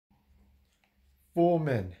Four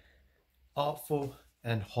men, artful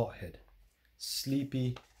and hothead,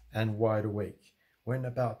 sleepy and wide awake, went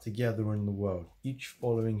about together in the world, each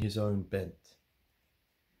following his own bent.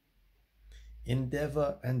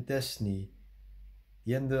 Endeavour and destiny,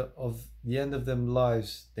 the end of them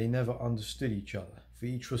lives, they never understood each other, for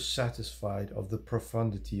each was satisfied of the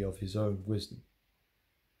profundity of his own wisdom.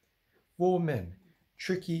 Four men,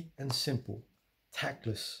 tricky and simple,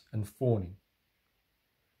 tactless and fawning,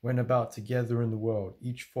 went about together in the world,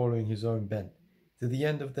 each following his own bent. To the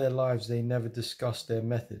end of their lives they never discussed their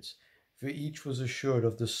methods, for each was assured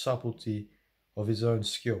of the subtlety of his own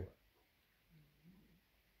skill.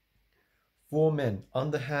 Four men,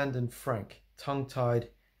 underhand and frank, tongue-tied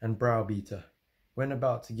and browbeater, went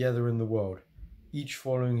about together in the world, each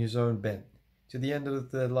following his own bent. To the end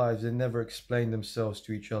of their lives they never explained themselves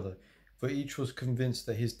to each other, for each was convinced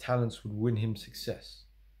that his talents would win him success.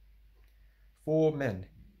 Four men,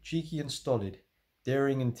 cheeky and stolid,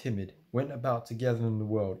 daring and timid, went about together in the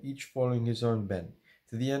world, each following his own bent.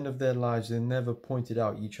 To the end of their lives they never pointed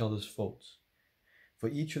out each other's faults, for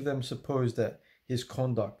each of them supposed that his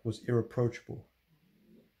conduct was irreproachable.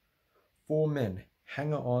 Four men,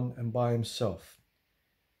 hanger-on and by himself,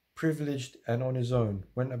 privileged and on his own,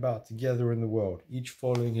 went about together in the world, each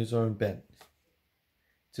following his own bent.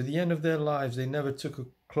 To the end of their lives they never took a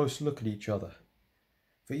close look at each other,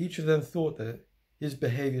 for each of them thought that his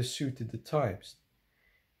behavior suited the times.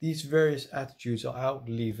 These various attitudes are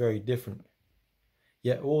outwardly very different,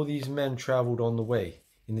 yet all these men travelled on the way,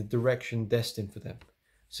 in the direction destined for them.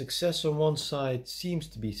 Success on one side seems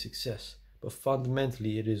to be success, but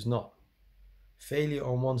fundamentally it is not. Failure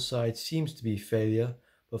on one side seems to be failure,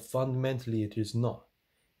 but fundamentally it is not.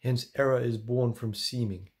 Hence error is born from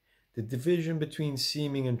seeming. The division between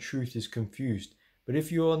seeming and truth is confused, but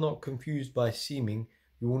if you are not confused by seeming,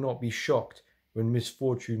 you will not be shocked when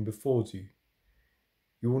misfortune befalls you.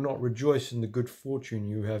 You will not rejoice in the good fortune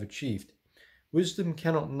you have achieved. Wisdom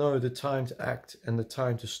cannot know the time to act and the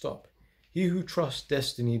time to stop. He who trusts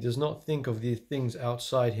destiny does not think of the things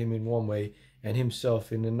outside him in one way and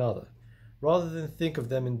himself in another. Rather than think of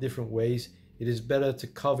them in different ways, it is better to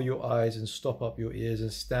cover your eyes and stop up your ears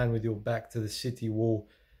and stand with your back to the city wall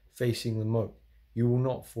facing the moat. You will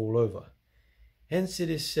not fall over. Hence it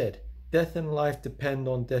is said, death and life depend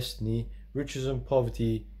on destiny, riches and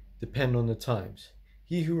poverty depend on the times.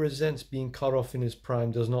 He who resents being cut off in his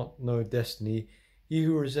prime does not know destiny. He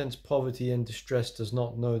who resents poverty and distress does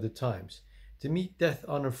not know the times. To meet death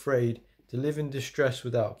unafraid, to live in distress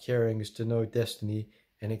without caring, is to know destiny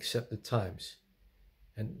and accept the times,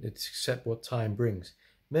 and accept what time brings.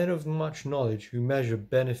 Men of much knowledge who measure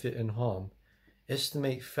benefit and harm,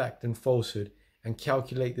 estimate fact and falsehood, and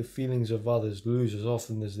calculate the feelings of others lose as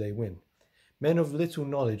often as they win. Men of little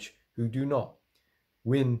knowledge who do not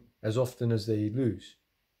win as often as they lose.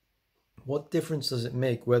 What difference does it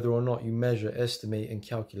make whether or not you measure, estimate, and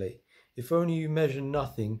calculate? If only you measure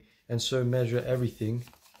nothing and so measure everything,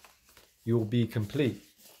 you will be complete.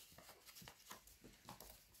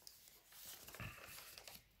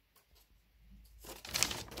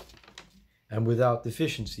 And without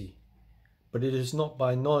deficiency. But it is not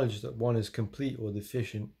by knowledge that one is complete or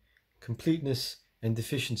deficient. Completeness and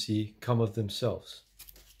deficiency come of themselves.